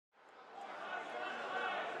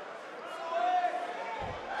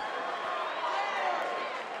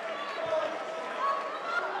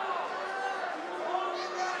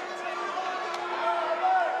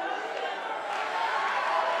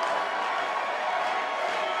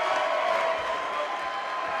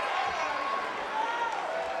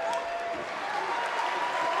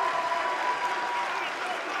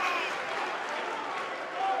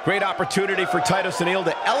Great opportunity for Titus O'Neil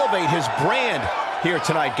to elevate his brand here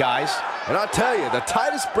tonight, guys. And I'll tell you, the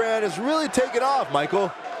Titus brand is really taking off,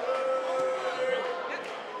 Michael.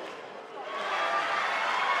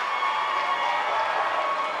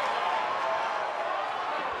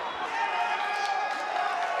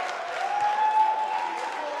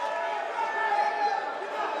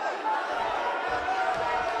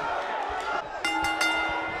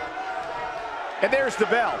 And there's the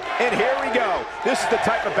bell. And here we go. This is the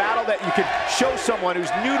type of battle that you can show someone who's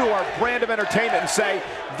new to our brand of entertainment and say,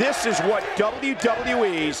 this is what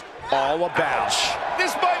WWE's all about. Ouch.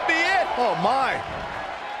 This might be it. Oh, my.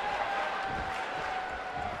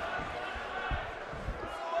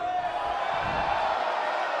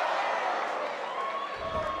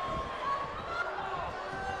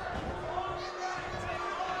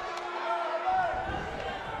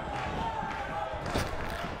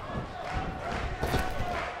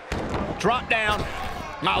 Drop down.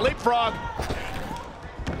 Now leapfrog.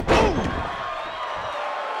 Boom.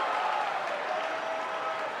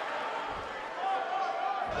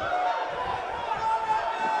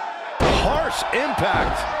 Harsh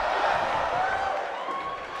impact.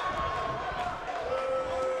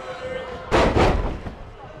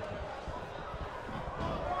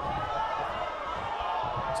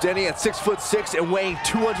 Standing at 6'6" and weighing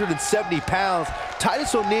 270 pounds,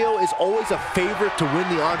 Titus O'Neil is always a favorite to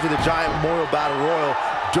win the Andre the Giant Memorial Battle Royal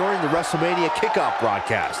during the WrestleMania kickoff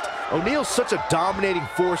broadcast. O'Neil's such a dominating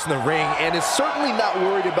force in the ring and is certainly not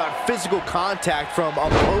worried about physical contact from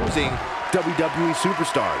opposing WWE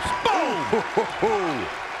superstars. Boom!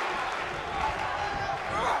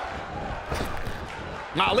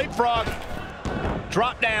 Now leapfrog.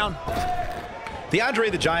 Drop down. The Andre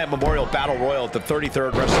the Giant Memorial Battle Royal at the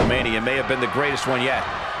 33rd WrestleMania may have been the greatest one yet.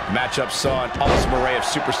 The matchup saw an awesome array of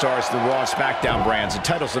superstars in the Raw and SmackDown brands, and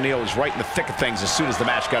Titus O'Neil was right in the thick of things as soon as the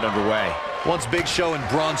match got underway. Once Big Show and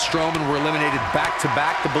Braun Strowman were eliminated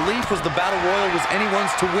back-to-back, the belief was the Battle Royal was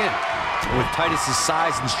anyone's to win. And with Titus's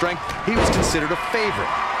size and strength, he was considered a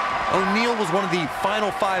favorite. O'Neil was one of the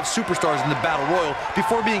final 5 superstars in the Battle Royal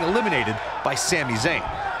before being eliminated by Sami Zayn.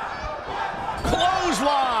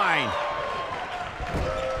 Clothesline!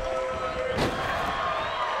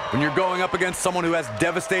 When you're going up against someone who has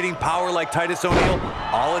devastating power like Titus O'Neil,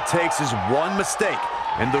 all it takes is one mistake,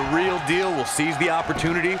 and the real deal will seize the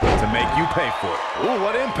opportunity to make you pay for it. Ooh,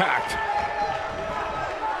 what impact!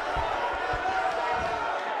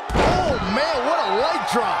 Oh, man, what a light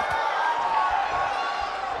drop!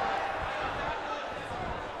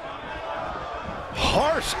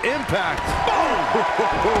 Harsh impact.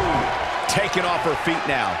 Boom! Taken off her feet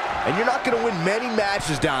now. And you're not going to win many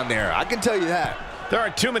matches down there, I can tell you that. There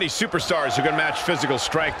aren't too many superstars who can match physical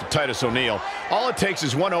strength to Titus O'Neil. All it takes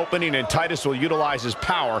is one opening, and Titus will utilize his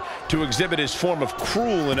power to exhibit his form of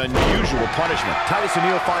cruel and unusual punishment. Titus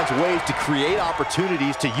O'Neil finds ways to create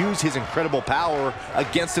opportunities to use his incredible power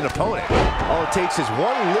against an opponent. All it takes is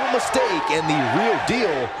one little mistake, and the real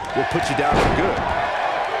deal will put you down for good.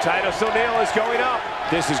 Titus O'Neil is going up.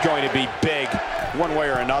 This is going to be big, one way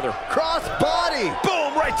or another. Cross body.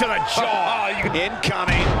 Boom, right to the jaw.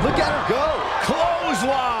 Incoming. Look at her go.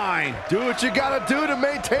 Clothesline. Do what you gotta do to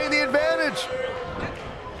maintain the advantage.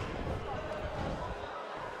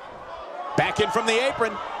 Back in from the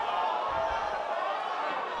apron.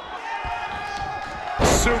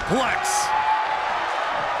 Suplex.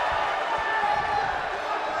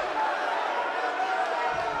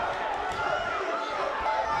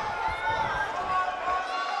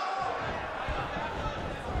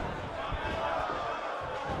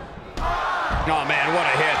 Oh, man, what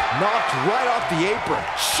a hit. Knocked right off the apron.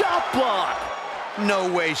 Shot block. No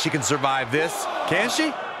way she can survive this. Can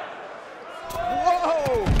she?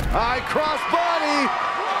 Whoa! High cross body.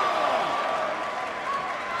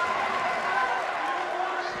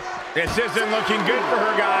 This isn't looking good for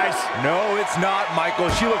her, guys. No, it's not, Michael.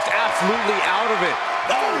 She looks absolutely out of it.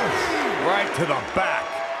 Oh, right to the back.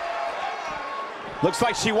 Looks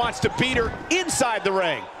like she wants to beat her inside the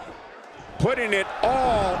ring. Putting it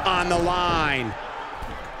all on the line.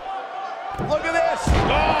 Look at this.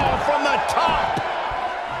 Oh, from the top.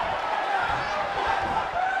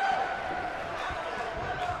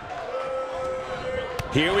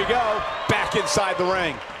 Here we go. Back inside the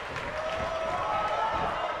ring.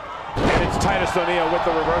 And it's Titus O'Neil with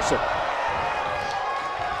the reversal.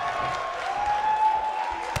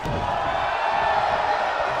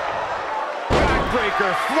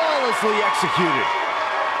 Backbreaker flawlessly executed.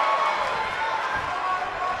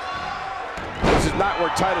 This is not where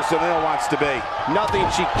Titus O'Neil wants to be. Nothing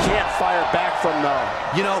she can't fire back from,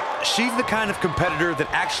 though. You know, she's the kind of competitor that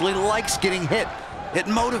actually likes getting hit. It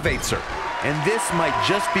motivates her. and this might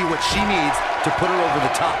just be what she needs to put her over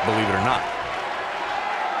the top, believe it or not.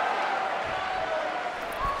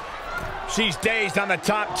 She's dazed on the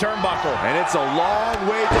top turnbuckle. And it's a long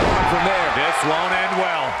way down from there. This won't end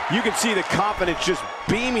well. You can see the confidence just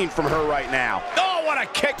beaming from her right now. Oh, what a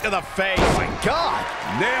kick to the face. Oh, my God.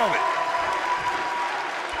 Nailed it.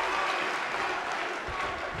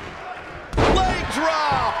 Leg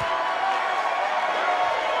drop.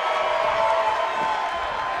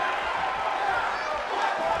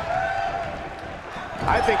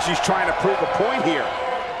 I think she's trying to prove a point here.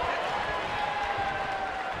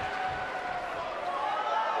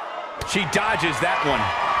 She dodges that one.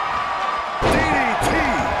 DDT.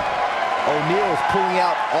 O'Neal is pulling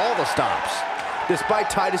out all the stops. Despite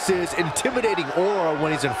Titus's intimidating aura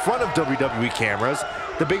when he's in front of WWE cameras,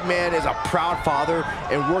 the big man is a proud father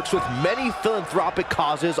and works with many philanthropic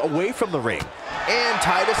causes away from the ring. And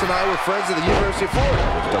Titus and I were friends at the University of Florida,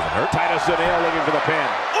 which doesn't hurt. Titus O'Neal looking for the pin.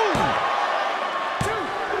 Ooh.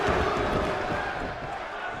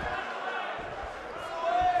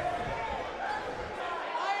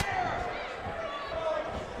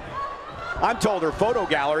 I'm told her photo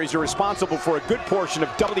galleries are responsible for a good portion of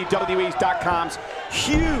WWE.com's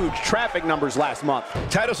huge traffic numbers last month.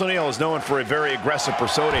 Titus O'Neal is known for a very aggressive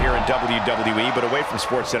persona here in WWE, but away from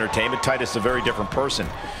sports entertainment, Titus is a very different person.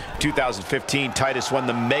 2015, Titus won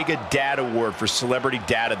the Mega Dad Award for Celebrity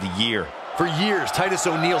Dad of the Year. For years, Titus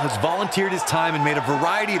O'Neal has volunteered his time and made a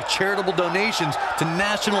variety of charitable donations to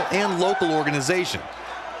national and local organizations.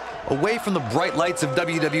 Away from the bright lights of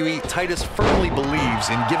WWE, Titus firmly believes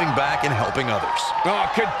in giving back and helping others. Oh,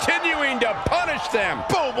 continuing to punish them.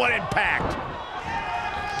 Boom, what impact.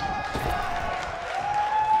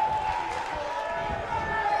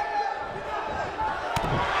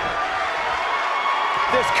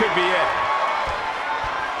 This could be it.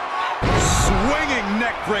 Swinging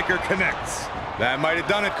neck breaker connects. That might have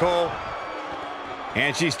done it, Cole.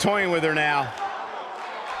 And she's toying with her now.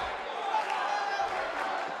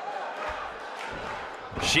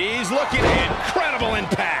 She's looking at incredible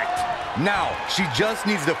impact. Now, she just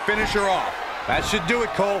needs to finish her off. That should do it,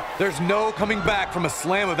 Cole. There's no coming back from a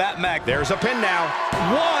slam of that magnitude. There's a pin now.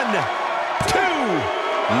 1, 2.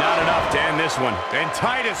 Not enough to end this one. And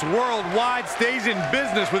Titus Worldwide stays in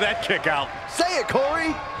business with that kick out. Say it,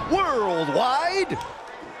 Corey. Worldwide.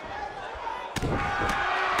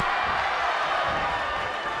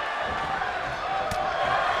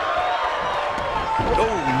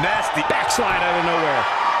 Oh, nasty backslide out of nowhere.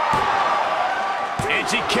 And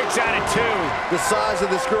she kicks out at 2. The size of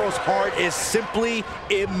this girl's heart is simply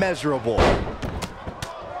immeasurable.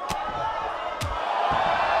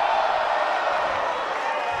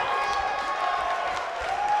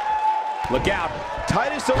 Look out.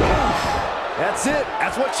 Titus O'Neal. That's it.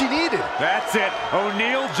 That's what she needed. That's it.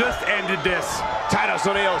 O'Neal just ended this. Titus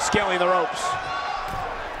O'Neal scaling the ropes.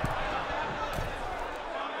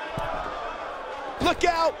 Look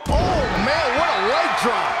out. Oh, man, what a leg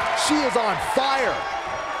drop. She is on fire.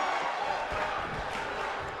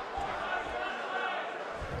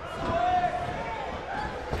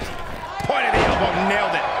 Point of the elbow,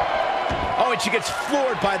 nailed it. Oh, and she gets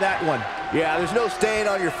floored by that one. Yeah, there's no staying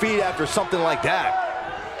on your feet after something like that.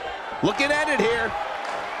 Looking at it here.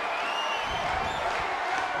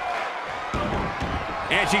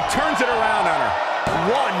 And she turns it around on her.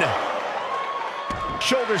 1.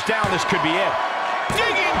 Shoulders down, this could be it.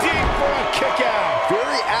 Digging deep for a kick out.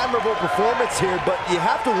 Very admirable performance here, but you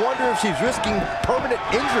have to wonder if she's risking permanent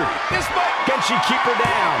injury. This might, can she keep her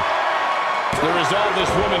down? The resolve this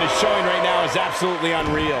woman is showing right now is absolutely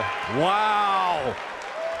unreal. Wow.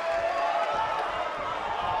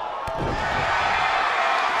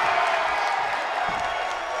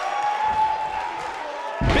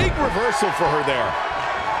 Big reversal for her there.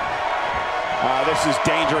 This is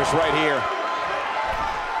dangerous right here.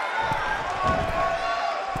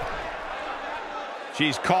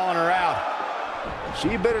 She's calling her out.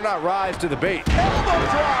 She better not rise to the bait. Elbow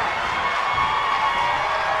drop.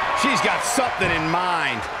 She's got something in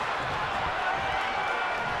mind.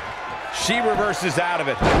 She reverses out of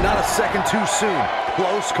it. Not a second too soon.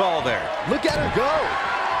 Close call there. Look at her go.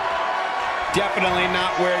 Definitely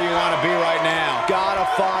not where you want to be right now. Gotta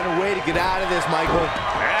find a way to get out of this, Michael.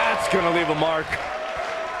 That's gonna leave a mark.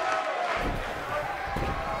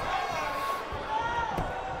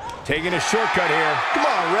 Taking a shortcut here. Come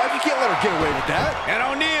on, Rev, you can't let her get away with that. And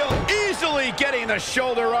O'Neal easily getting the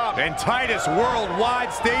shoulder up. And Titus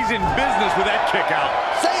Worldwide stays in business with that kick out.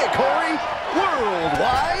 Say it, Corey.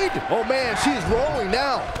 Worldwide. Oh, man, she's rolling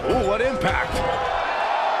now. Ooh, what impact.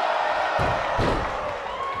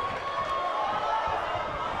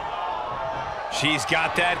 She's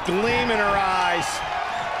got that gleam in her eyes.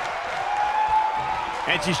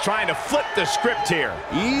 And she's trying to flip the script here.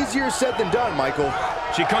 Easier said than done, Michael.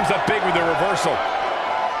 She comes up big with the reversal.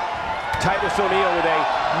 Titus O'Neil with a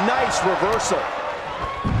nice reversal.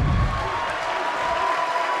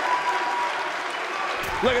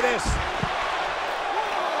 Look at this.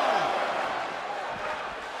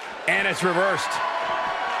 And it's reversed.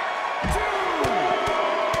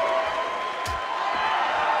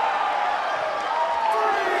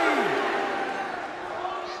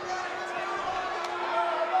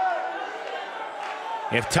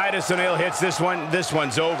 If Titus O'Neil hits this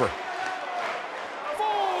one's over.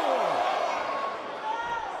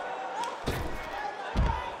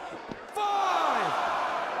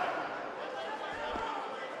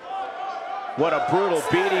 What a brutal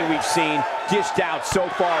beating we've seen dished out so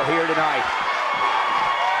far here tonight.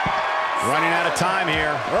 Running out of time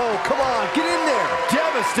here. Oh, come on, get in there.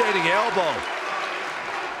 Devastating elbow.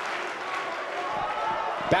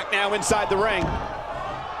 Back now inside the ring.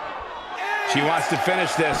 She wants to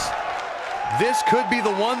finish this. This could be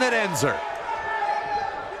the one that ends her.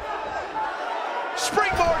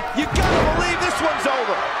 Springboard, you gotta believe this one's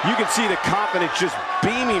over. You can see the confidence just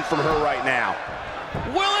beaming from her right now.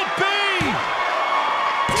 Will it be?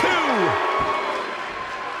 2.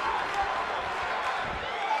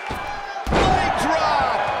 Leg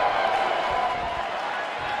drop.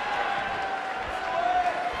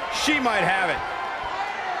 She might have it.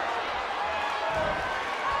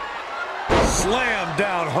 Slam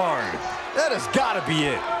down hard. That has got to be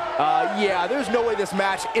it. Yeah, there's no way this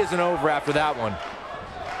match isn't over after that one.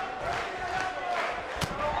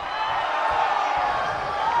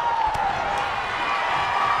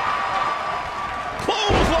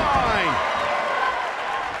 Clothesline.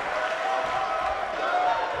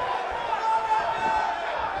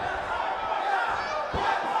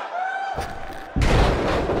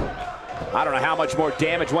 I don't know how much more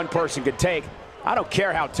damage one person could take. I don't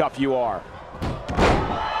care how tough you are.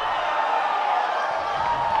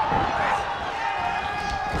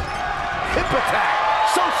 Hip attack,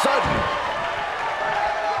 so sudden.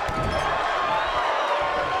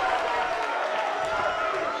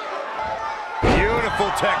 Beautiful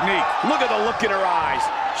technique. Look at the look in her eyes.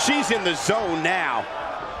 She's in the zone now.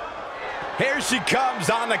 Here she comes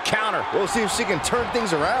on the counter. We'll see if she can turn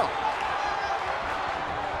things around.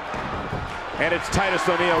 And it's Titus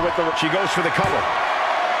O'Neil with the... She goes for the cover. 2!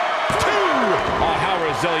 Oh, how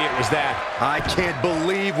resilient was that? I can't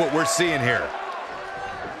believe what we're seeing here.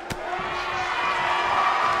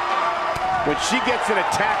 When she gets in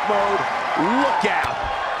attack mode, look out.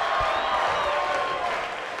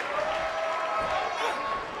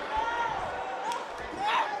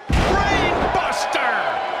 Brainbuster!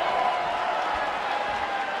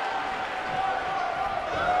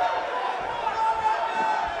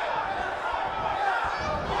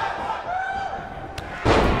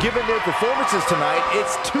 Given their performances tonight,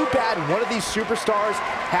 it's too bad one of these superstars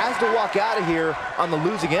has to walk out of here on the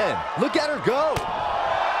losing end. Look at her go.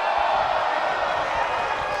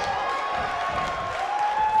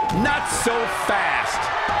 Not so fast.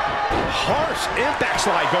 Harsh impact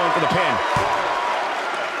slide going for the pin.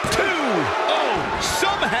 2! Oh,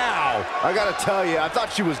 somehow. I gotta tell you, I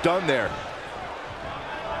thought she was done there.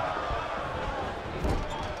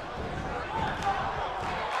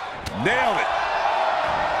 Nailed it.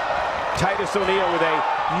 Titus O'Neil with a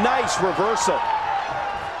nice reversal.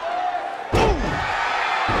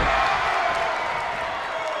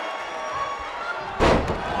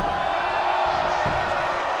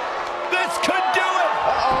 This could do it.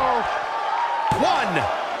 Uh-oh.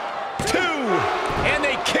 1, 2, and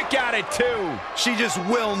they kick out at 2. She just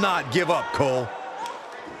will not give up, Cole.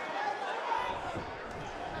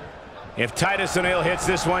 If Titus O'Neil hits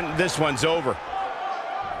this one's over.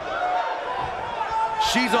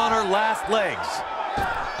 She's on her last legs.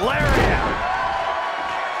 Lariat.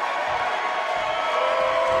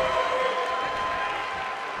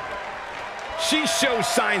 She shows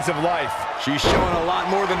signs of life. She's showing a lot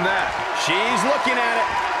more than that. She's looking at it.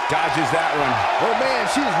 Dodges that one. Oh, man,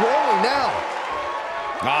 she's rolling now.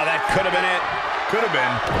 Oh, that could have been it. Could have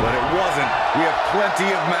been, but it wasn't. We have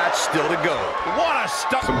plenty of match still to go. What a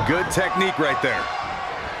stuff. Some good technique right there.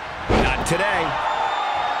 Not today.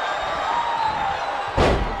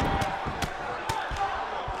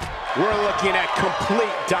 We're looking at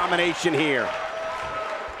complete domination here.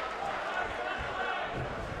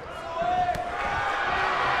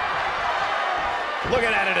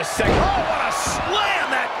 Looking at it a second. Oh, what a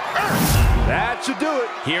slam that hurts. That should do it.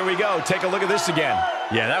 Here we go. Take a look at this again.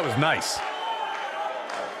 Yeah, that was nice.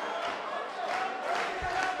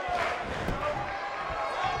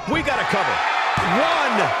 We got a cover.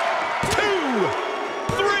 1, 2,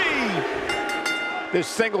 3. This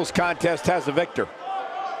singles contest has a victor.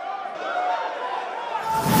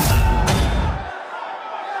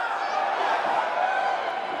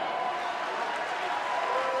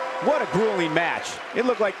 What a grueling match. It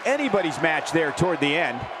looked like anybody's match there toward the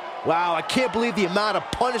end. Wow, I can't believe the amount of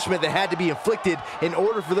punishment that had to be inflicted in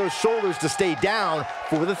order for those shoulders to stay down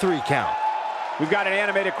for the 3 count. We've got an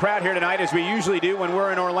animated crowd here tonight, as we usually do when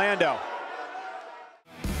we're in Orlando.